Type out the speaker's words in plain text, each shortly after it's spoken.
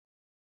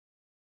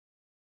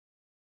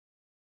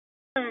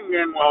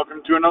And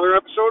welcome to another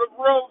episode of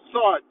Road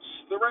Thoughts,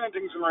 the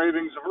rantings and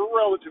ravings of a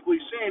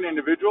relatively sane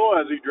individual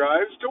as he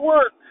drives to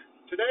work.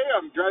 Today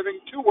I'm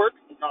driving to work,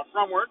 not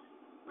from work,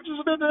 which is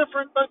a bit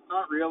different, but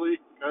not really,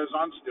 because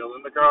I'm still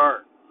in the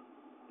car.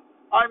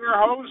 I'm your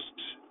host,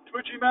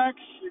 Twitchy Mac.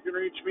 You can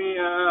reach me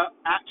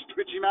at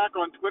Twitchy Mac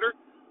on Twitter,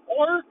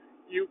 or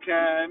you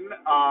can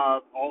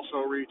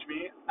also reach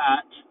me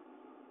at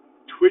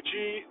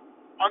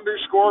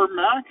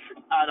Twitchy_Mac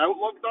at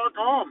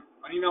Outlook.com.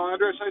 An email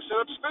address I set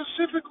up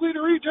specifically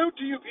to reach out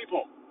to you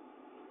people.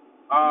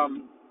 So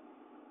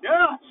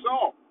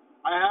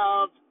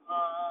I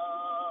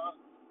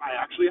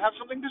actually have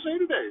something to say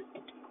today.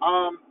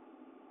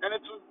 And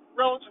it's a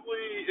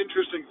relatively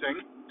interesting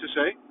thing to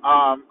say.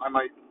 I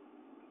might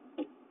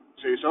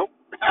say so.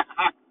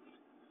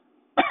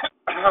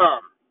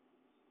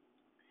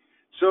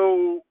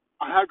 So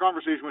I had a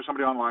conversation with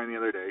somebody online the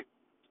other day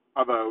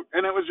about,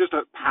 and it was just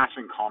a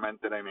passing comment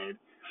that I made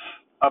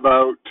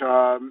about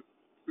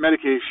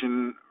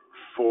medication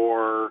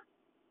for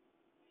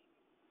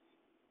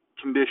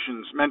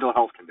conditions, mental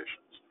health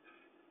conditions.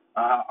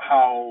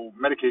 How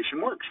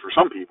medication works for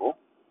some people.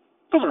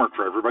 It doesn't work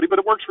for everybody, but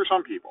it works for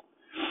some people.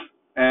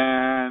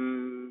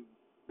 And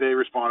they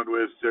responded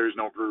with, there's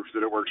no proof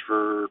that it works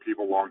for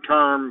people long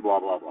term, blah,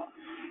 blah, blah.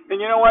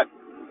 And you know what?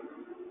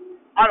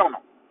 I don't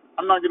know.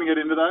 I'm not going to get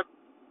into that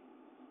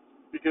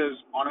because,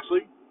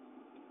 honestly,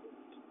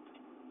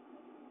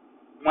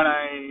 when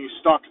I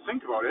stop to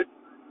think about it,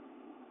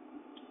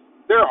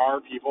 there are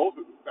people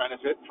who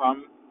benefit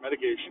from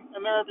medication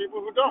and there are people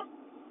who don't.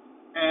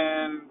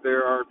 And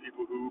there are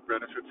people who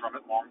benefit from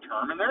it long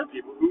term and there are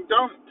people who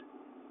don't.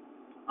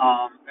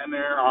 And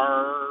there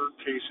are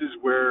cases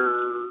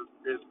where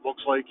it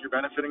looks like you're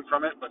benefiting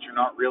from it, but you're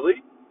not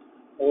really,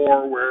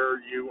 or where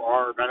you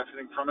are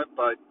benefiting from it,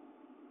 but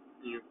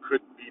you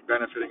could be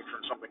benefiting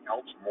from something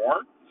else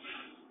more.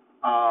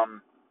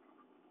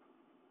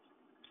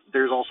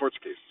 There's all sorts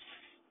of cases.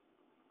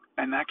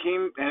 And that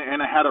came,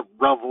 and I had a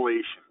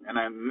revelation,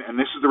 and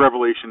this is the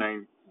revelation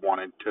I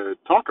wanted to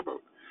talk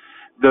about.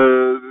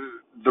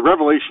 The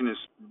revelation is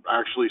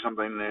actually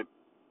something that,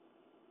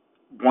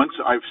 once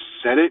I've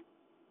said it,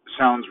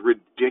 sounds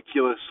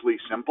ridiculously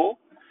simple,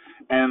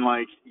 and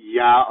like,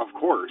 yeah, of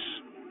course,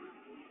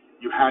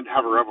 you had to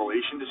have a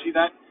revelation to see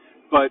that,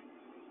 but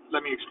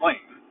let me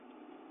explain.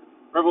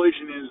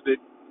 Revelation is that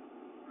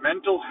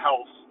mental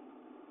health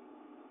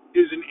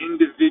is an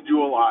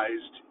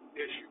individualized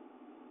issue.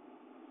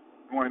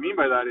 And what I mean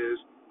by that is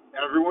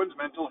everyone's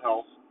mental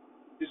health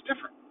is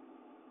different,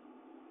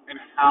 and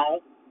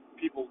how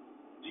people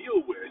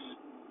deal with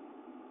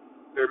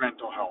their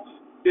mental health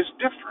is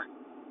different.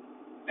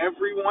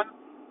 Everyone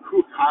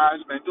who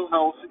has mental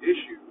health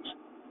issues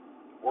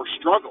or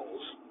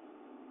struggles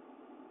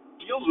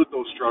deals with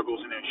those struggles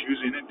and issues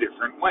in a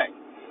different way.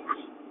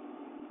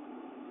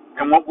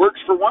 And what works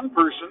for one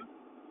person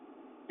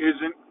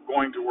isn't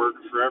going to work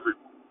for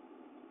everyone.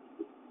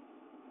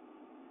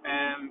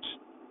 And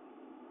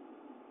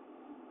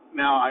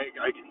now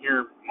I can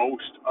hear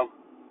most of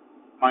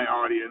my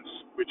audience,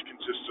 which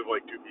consists of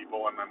like two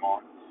people and my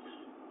mom,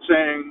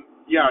 saying,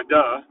 yeah,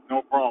 duh,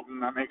 no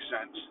problem, that makes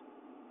sense.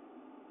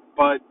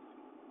 But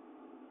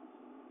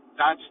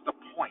that's the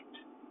point.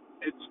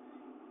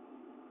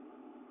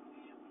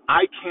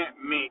 I can't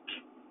make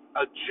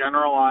a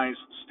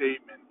generalized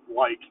statement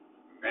like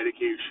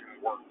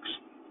medication works,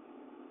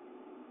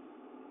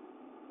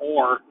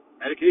 or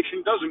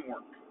medication doesn't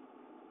work,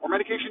 or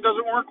medication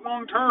doesn't work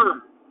long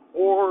term,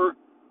 or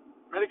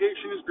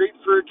medication is great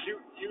for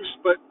acute use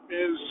but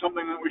is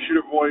something that we should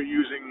avoid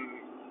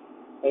using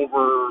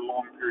over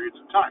long periods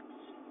of time.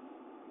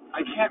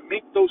 I can't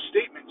make those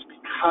statements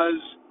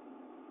because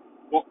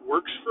what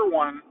works for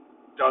one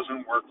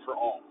doesn't work for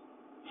all.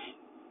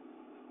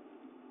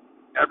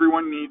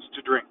 Everyone needs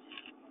to drink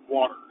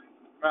water.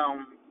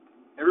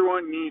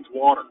 Everyone needs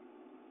water.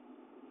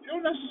 You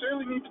don't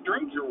necessarily need to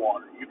drink your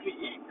water. You can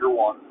eat your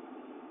water.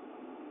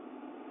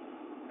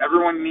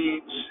 Everyone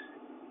needs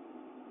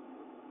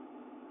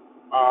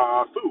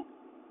food.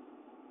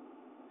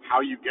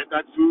 How you get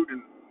that food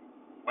and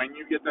when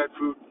you get that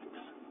food,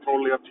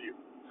 totally up to you.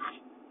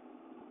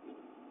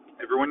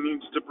 Everyone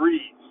needs to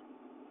breathe.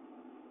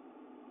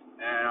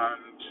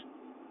 And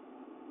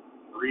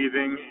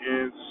breathing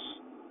is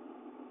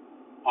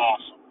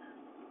awesome.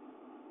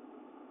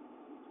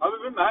 Other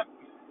than that,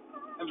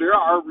 there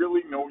are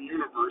really no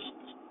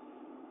universals.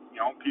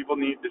 People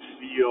need to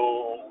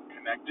feel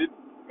connected.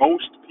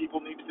 Most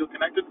people need to feel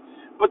connected.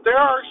 But there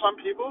are some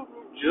people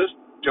who just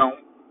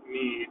don't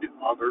need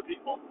other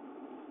people.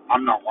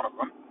 I'm not one of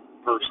them,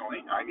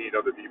 personally. I need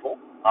other people.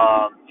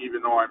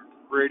 Even though I'm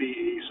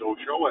pretty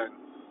asocial and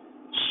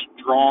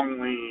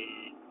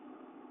strongly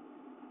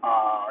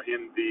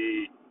in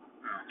the,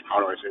 how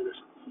do I say this?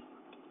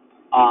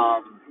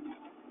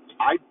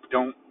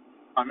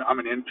 I'm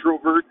an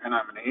introvert and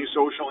I'm an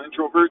asocial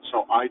introvert,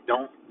 so I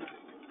don't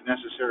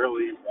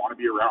necessarily want to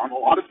be around a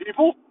lot of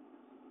people.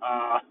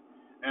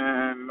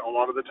 And a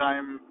lot of the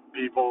time,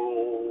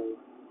 people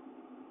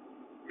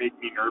make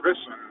me nervous,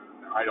 and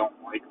I don't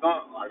like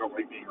them. I don't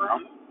like being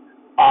around them.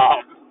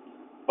 Um,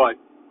 but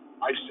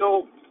I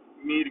still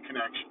need a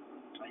connection.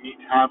 I need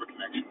to have a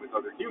connection with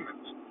other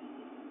humans.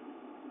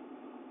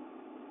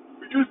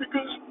 Just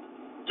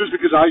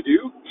because I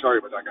do, sorry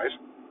about that, guys.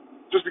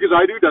 Just because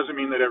I do doesn't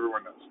mean that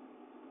everyone does.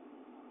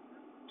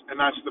 And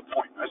that's the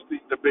point. That's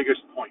the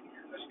biggest point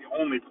here. That's the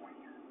only point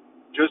here.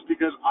 Just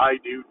because I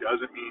do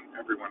doesn't mean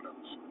everyone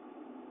does.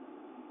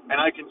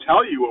 And I can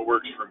tell you what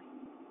works for me.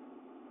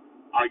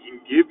 I can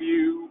give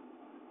you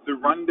the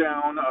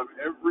rundown of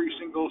every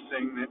single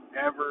thing that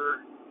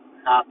ever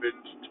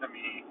happened to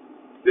me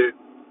that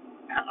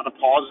had a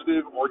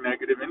positive or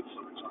negative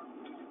influence on me.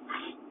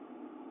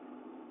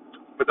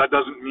 But that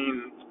doesn't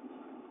mean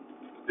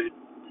that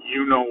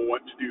you know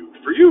what to do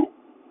for you.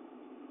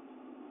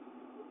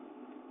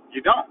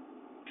 You don't,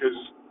 because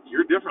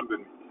you're different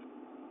than me.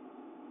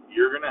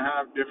 You're gonna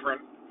have a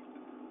different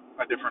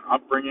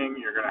upbringing.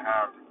 You're gonna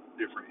have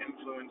different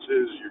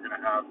influences. You're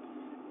gonna have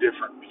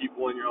different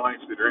people in your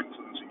life that are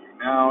influencing you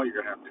now. You're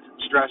gonna have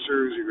different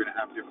stressors. You're gonna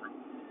have different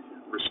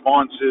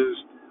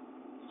responses.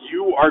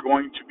 You are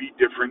going to be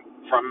different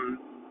from.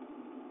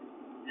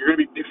 You're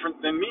gonna be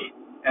different than me,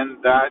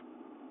 and that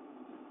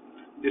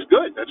is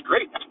good. That's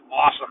great. That's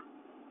awesome.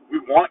 We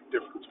want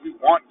difference. We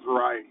want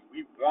variety.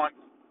 We want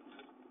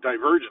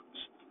divergence.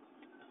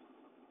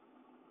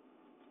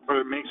 But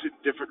it makes it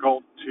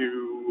difficult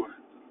to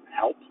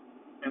help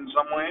in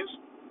some ways.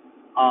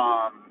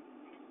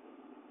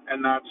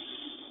 And that's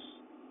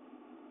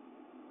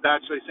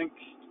I think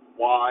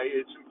why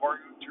it's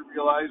important to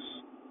realize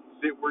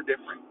that we're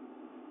different.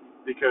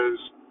 Because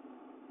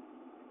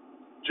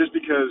just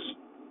because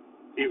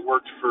it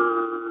worked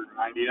for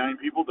 99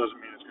 people doesn't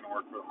mean it's going to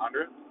work for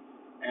 100.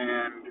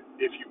 And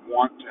if you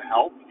want to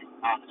help, you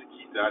have to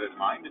keep that in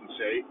mind and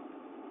say,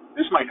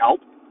 this might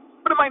help,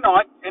 but it might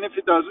not. And if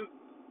it doesn't,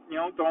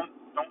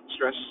 don't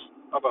stress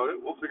about it.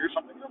 We'll figure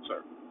something else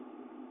out.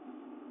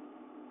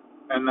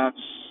 And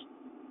that's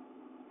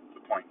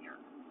the point here.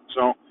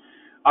 So,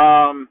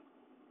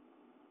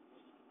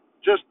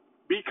 just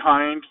be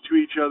kind to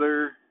each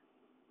other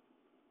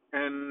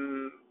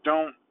and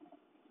don't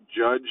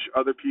judge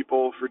other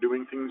people for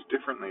doing things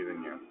differently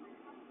than you,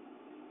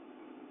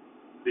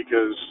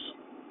 because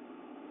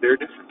they're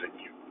different than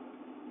you,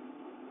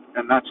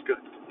 and that's good.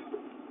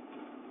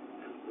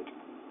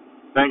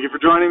 Thank you for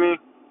joining me.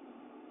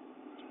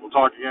 We'll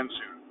talk again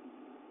soon.